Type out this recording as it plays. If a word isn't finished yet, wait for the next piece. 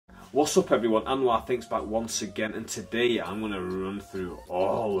What's up everyone, Anwar Thinks Back once again, and today I'm going to run through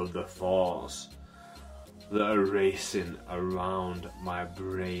all of the thoughts that are racing around my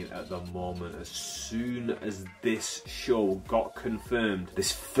brain at the moment as soon as this show got confirmed.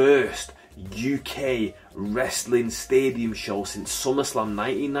 This first UK wrestling stadium show since SummerSlam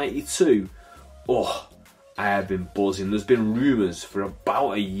 1992. Oh, I have been buzzing. There's been rumours for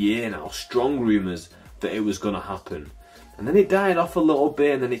about a year now, strong rumours, that it was going to happen. And then it died off a little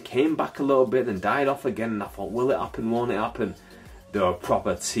bit, and then it came back a little bit, then died off again, and I thought, will it happen, won't it happen? They were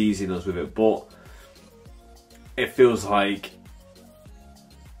proper teasing us with it, but it feels like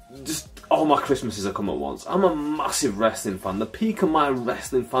just all my Christmases have come at once. I'm a massive wrestling fan. The peak of my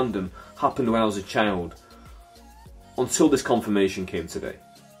wrestling fandom happened when I was a child, until this confirmation came today.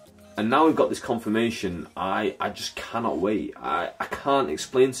 And now we've got this confirmation, I just cannot wait. I can't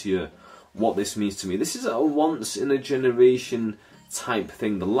explain to you what this means to me. This is a once in a generation type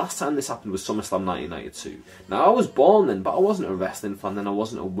thing. The last time this happened was SummerSlam 1992. Now I was born then, but I wasn't a wrestling fan then, I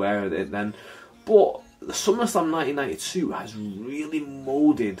wasn't aware of it then. But the SummerSlam 1992 has really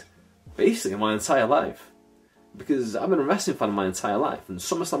moulded basically my entire life. Because I've been a wrestling fan my entire life, and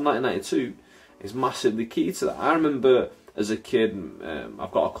SummerSlam 1992 is massively key to that. I remember as a kid,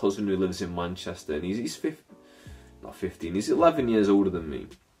 I've got a cousin who lives in Manchester, and he's 15, he's 11 years older than me.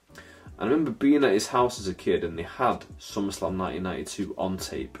 I remember being at his house as a kid, and they had SummerSlam 1992 on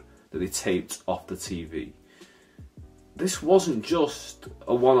tape that they taped off the TV. This wasn't just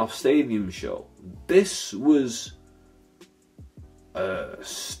a one-off stadium show. This was a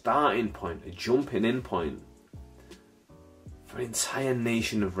starting point, a jumping in point for an entire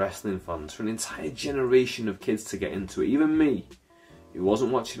nation of wrestling fans, for an entire generation of kids to get into it. Even me, who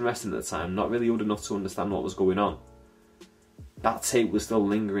wasn't watching wrestling at the time, not really old enough to understand what was going on. That tape was still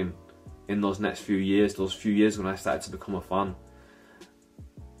lingering in those next few years, those few years when I started to become a fan.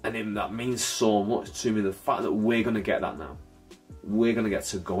 And that means so much to me, the fact that we're going to get that now. We're going to get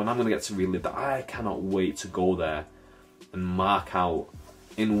to go, and I'm going to get to relive that. I cannot wait to go there and mark out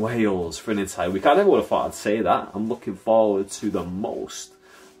in Wales for an entire week. I never would have thought I'd say that. I'm looking forward to the most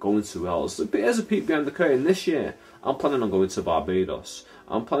going to Wales. As a peek behind the curtain, this year I'm planning on going to Barbados.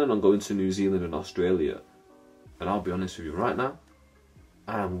 I'm planning on going to New Zealand and Australia. And I'll be honest with you, right now,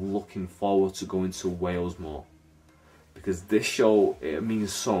 I am looking forward to going to Wales more. Because this show, it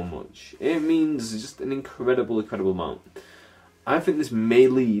means so much. It means just an incredible amount. I think this may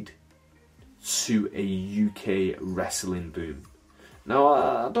lead to a UK wrestling boom.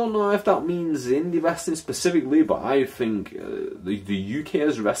 Now, I don't know if that means indie wrestling specifically, but I think the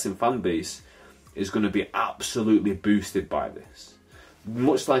UK's wrestling fan base is going to be absolutely boosted by this.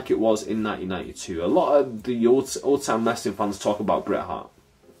 Much like it was in 1992. A lot of the old-time wrestling fans talk about Bret Hart.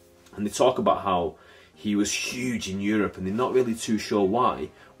 And they talk about how he was huge in Europe, and they're not really too sure why.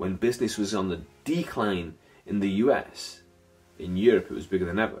 When business was on the decline in the US, in Europe it was bigger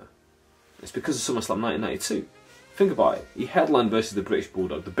than ever. It's because of SummerSlam 1992. Think about it. He headlined versus the British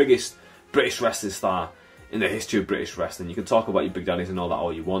Bulldog, the biggest British wrestling star in the history of British wrestling. You can talk about your big daddies and all that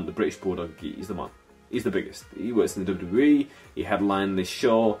all you want. The British Bulldog, he's the man. He's the biggest. He works in the WWE. He headlined this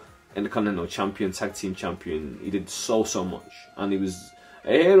show, Intercontinental Champion, Tag Team Champion. He did so much, and he was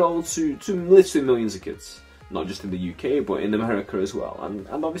a hero to literally millions of kids, not just in the UK, but in America as well, and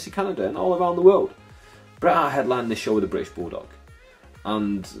obviously Canada and all around the world. Bret Hart headlined this show with the British Bulldog,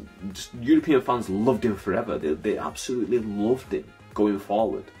 and just European fans loved him forever. They absolutely loved him going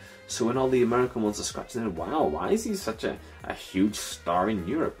forward. So when all the American ones are scratching their head, wow, why is he such a huge star in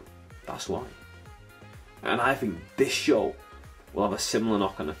Europe? That's why. And I think this show will have a similar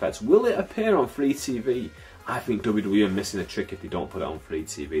knock-on effect. Will it appear on free TV? I think WWE are missing a trick if they don't put it on free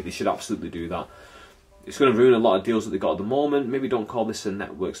TV. They should absolutely do that. It's going to ruin a lot of deals that they got at the moment. Maybe don't call this a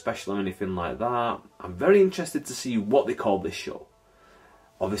network special or anything like that. I'm very interested to see what they call this show.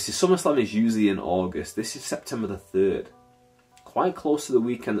 Obviously, SummerSlam is usually in August. This is September the 3rd. Quite close to the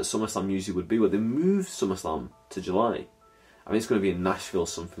weekend that SummerSlam usually would be, but they moved SummerSlam to July. I mean, it's going to be in Nashville,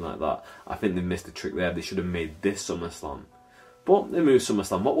 something like that. I think they missed a trick there. They should have made this SummerSlam. But they moved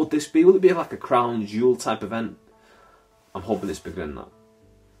SummerSlam. What would this be? Will it be like a crown jewel type event? I'm hoping it's bigger than that.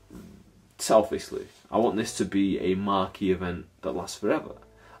 Selfishly, I want this to be a marquee event that lasts forever.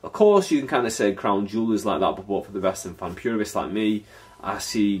 Of course, you can kind of say crown jewel is like that, but for the wrestling fan purists like me, I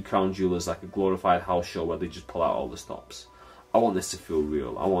see crown jewel as like a glorified house show where they just pull out all the stops. I want this to feel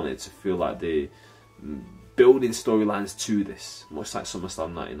real. I want it to feel like they're building storylines to this, much like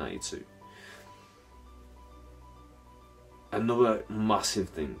SummerSlam 1992. Another massive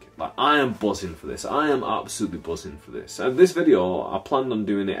thing, like, I am buzzing for this. I am absolutely buzzing for this. And this video, I planned on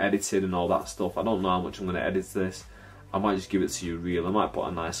doing it edited and all that stuff. I don't know how much I'm going to edit this. I might just give it to you real. I might put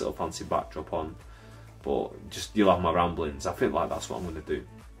a nice little fancy backdrop on, but just you'll have my ramblings. I think like that's what I'm going to do.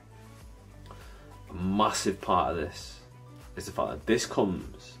 A massive part of this is the fact that this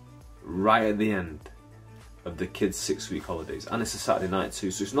comes right at the end of the kids' 6-week holidays, and it's a Saturday night too,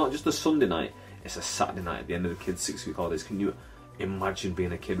 so it's not just a Sunday night, it's a Saturday night at the end of the kids' 6-week holidays. Can you imagine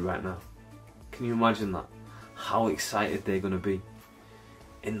being a kid right now? Can you imagine that? How excited they're going to be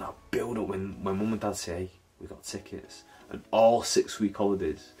in that build-up when mum and dad say, hey, we got tickets, and all 6-week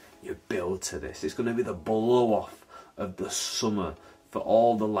holidays, you build to this. It's going to be the blow-off of the summer for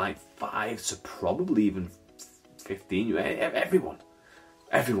all the like 5 to probably even 15,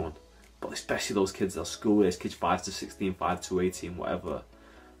 everyone, but especially those kids that are school age, kids 5 to 16, 5 to 18, whatever,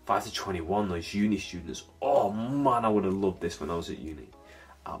 5 to 21, those uni students. Oh man, I would have loved this when I was at uni.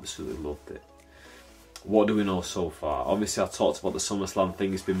 Absolutely loved it. What do we know so far? Obviously I talked about the SummerSlam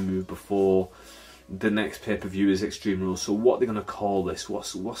thing, it's been moved before. The next pay-per-view is Extreme Rules, so what are they going to call this?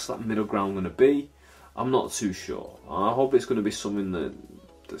 What's that middle ground going to be? I'm not too sure. I hope it's going to be something that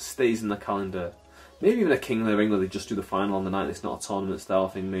stays in the calendar. Maybe even a King of the Ring where they just do the final on the night. It's not a tournament style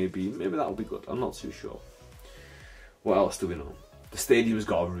thing. Maybe that would be good. I'm not too sure. What else do we know? The stadium's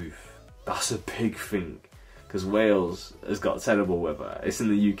got a roof. That's a big thing, because Wales has got terrible weather. It's in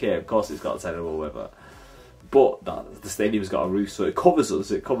the UK, of course it's got terrible weather. But the stadium's got a roof, so it covers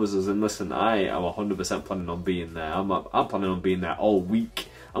us. And listen, I am 100% planning on being there. I'm planning on being there all week.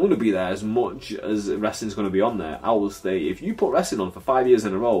 I'm going to be there as much as wrestling's going to be on there. I will stay. If you put wrestling on for 5 years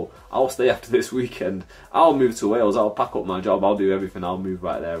in a row, I'll stay after this weekend. I'll move to Wales. I'll pack up my job. I'll do everything. I'll move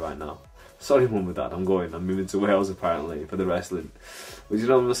right there right now. Sorry, mum and dad. I'm moving to Wales apparently for the wrestling. But you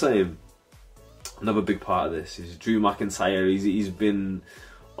know what I'm saying? Another big part of this is Drew McIntyre. He's been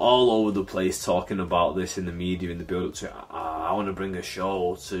all over the place talking about this in the media in the build up to it. I want to bring a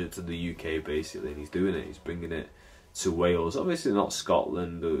show to the UK basically, and he's doing it. He's bringing it to Wales. Obviously not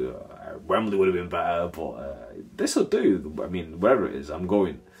Scotland. Wembley would have been better, but this will do. I mean, wherever it is, I'm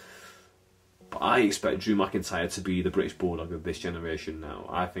going. But I expect Drew McIntyre to be the British Bulldog of this generation now.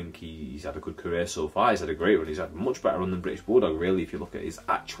 I think he's had a good career so far. He's had a great run. He's had a much better run than British Bulldog, really, if you look at his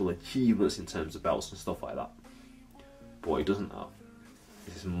actual achievements in terms of belts and stuff like that. But what he doesn't have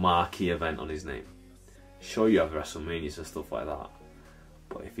is this marquee event on his name. Sure, you have WrestleManias and stuff like that,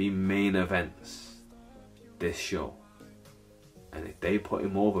 but if he main events this show, and if they put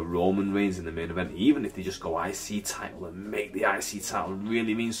him over Roman Reigns in the main event, even if they just go IC title and make the IC title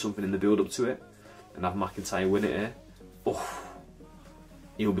really mean something in the build up to it, and have McIntyre win it here, oh,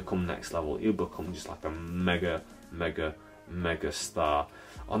 he'll become next level. He'll become just like a mega star.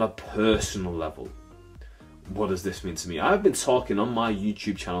 On a personal level, what does this mean to me? I've been talking on my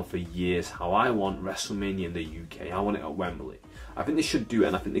YouTube channel for years how I want WrestleMania in the UK. I want it at Wembley. I think they should do it,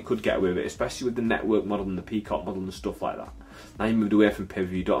 and I think they could get away with it, especially with the network model and the Peacock model and stuff like that. Now you moved away from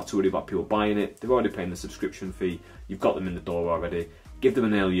pay-per-view, you don't have to worry about people buying it. They're already paying the subscription fee. You've got them in the door already. Give them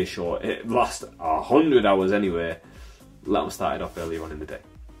an earlier show. It lasts 100 hours anyway. Let them start it off earlier on in the day.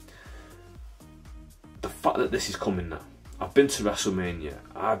 The fact that this is coming now. I've been to WrestleMania.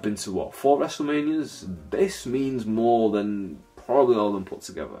 I've been to, what, 4 WrestleManias? This means more than probably all of them put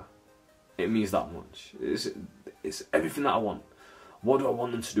together. It means that much. It's everything that I want. What do I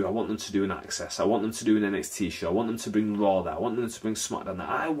want them to do? I want them to do an Access. I want them to do an NXT show. I want them to bring Raw there. I want them to bring SmackDown there.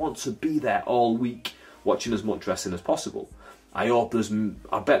 I want to be there all week watching as much wrestling as possible. I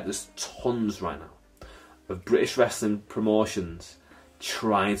bet there's tons right now of British wrestling promotions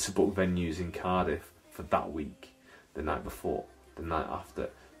trying to book venues in Cardiff for that week, the night before, the night after.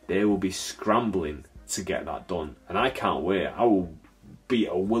 They will be scrambling to get that done, and I can't wait. I will be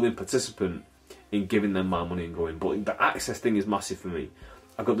a willing participant in giving them my money and going. But the Access thing is massive for me.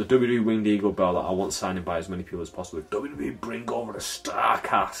 I've got the WWE Winged Eagle belt that I want signing by as many people as possible. WWE bring over a star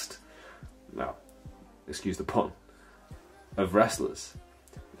cast, well, excuse the pun, of wrestlers.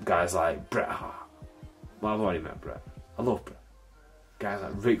 Guys like Bret Hart. Well, I've already met Bret. I love Bret. Guys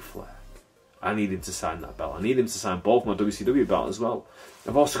like Ric Flair. I need him to sign that belt. I need him to sign both my WCW belt as well.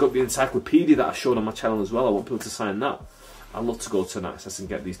 I've also got the encyclopedia that I showed on my channel as well. I want people to sign that. I'd love to go to an Access and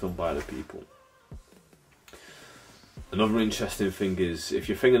get these done by other people. Another interesting thing is, if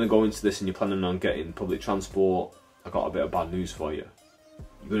you're thinking of going to this and you're planning on getting public transport, I got a bit of bad news for you.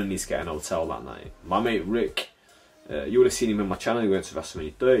 You're going to need to get an hotel that night. My mate Rick, you would have seen him in my channel. He went to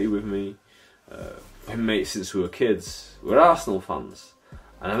WrestleMania 30 with me. Been mates since we were kids. We're Arsenal fans.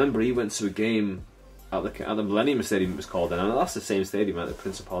 And I remember he went to a game at the Millennium Stadium, it was called then. And that's the same stadium, right? The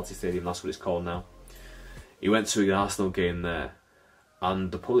Principality Stadium, that's what it's called now. He went to an Arsenal game there,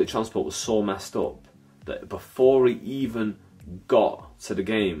 and the public transport was so messed up that before he even got to the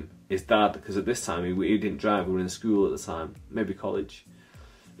game, his dad, because at this time he didn't drive, we were in school at the time, maybe college.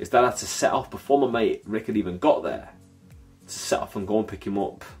 His dad had to set off before my mate Rick had even got there, to set off and go and pick him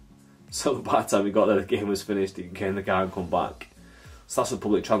up. So by the time he got there, the game was finished, he could get in the car and come back. So that's what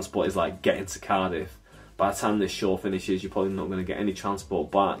public transport is like, getting to Cardiff. By the time this show finishes, you're probably not going to get any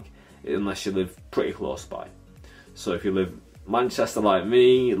transport back, unless you live pretty close by. So if you live Manchester like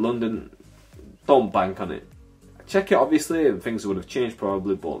me, London, don't bank on it. Check it obviously, and things would have changed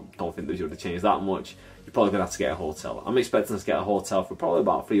probably, but don't think they would have changed that much. You're probably going to have to get a hotel. I'm expecting us to get a hotel for probably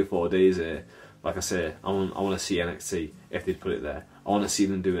about 3 or 4 days here. Like I say, I want to see NXT, if they'd put it there. I want to see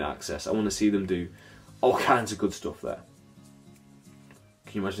them do Access. I want to see them do all kinds of good stuff there.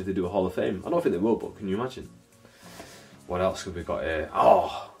 Can you imagine if they do a Hall of Fame? I don't think they will, but can you imagine? What else have we got here?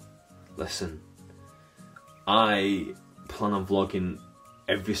 Oh, listen. I plan on vlogging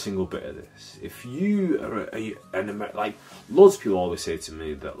every single bit of this. If you are like, loads of people always say to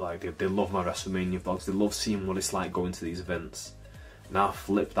me that like they love my WrestleMania vlogs, they love seeing what it's like going to these events. Now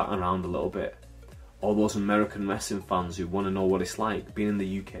flip that around a little bit. All those American wrestling fans who want to know what it's like being in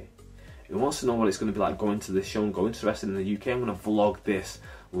the UK, who wants to know what it's going to be like going to this show and going to wrestling in the UK, I'm going to vlog this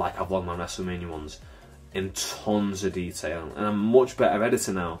like I vlog my WrestleMania ones, in tons of detail. And I'm a much better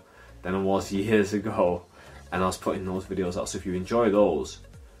editor now than I was years ago, and I was putting those videos out. So if you enjoy those,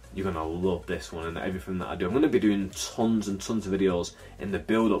 you're going to love this one and everything that I do. I'm going to be doing tons and tons of videos in the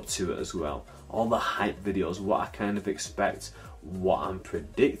build up to it as well. All the hype videos, what I kind of expect, what I'm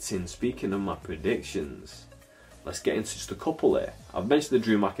predicting. Speaking of my predictions, let's get into just a couple here. I've mentioned the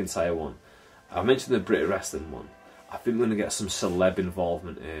Drew McIntyre one. I've mentioned the Brit Wrestling one. I think we're going to get some celeb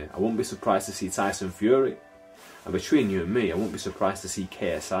involvement here. I won't be surprised to see Tyson Fury. And between you and me, I won't be surprised to see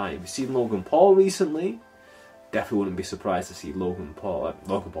KSI. Have you seen Logan Paul recently? Definitely wouldn't be surprised to see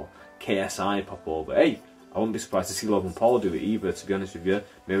KSI pop over. Hey, I wouldn't be surprised to see Logan Paul do it either, to be honest with you.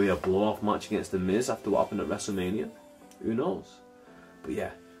 Maybe a blow-off match against The Miz after what happened at WrestleMania. Who knows? But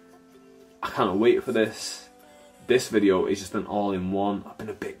yeah, I can't wait for this. This video is just an all-in-one. I've been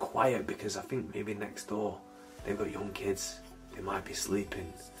a bit quiet because I think maybe next door they've got young kids. They might be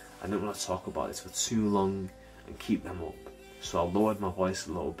sleeping. I don't want to talk about this for too long and keep them up. So I lowered my voice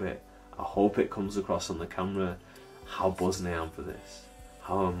a little bit. I hope it comes across on the camera how buzzing I am for this,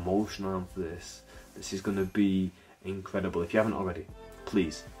 how emotional I am for this. This is going to be incredible. If you haven't already,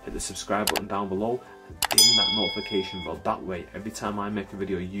 please hit the subscribe button down below and ding that notification bell. That way, every time I make a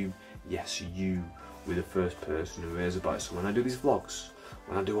video, you will be the first person who hears about it. So when I do these vlogs,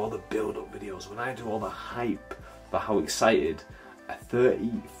 when I do all the build-up videos, when I do all the hype about how excited a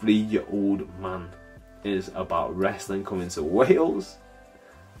 33-year-old man is about wrestling coming to Wales,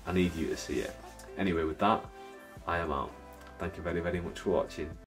 I need you to see it. Anyway, with that, I am out. Thank you very, very much for watching.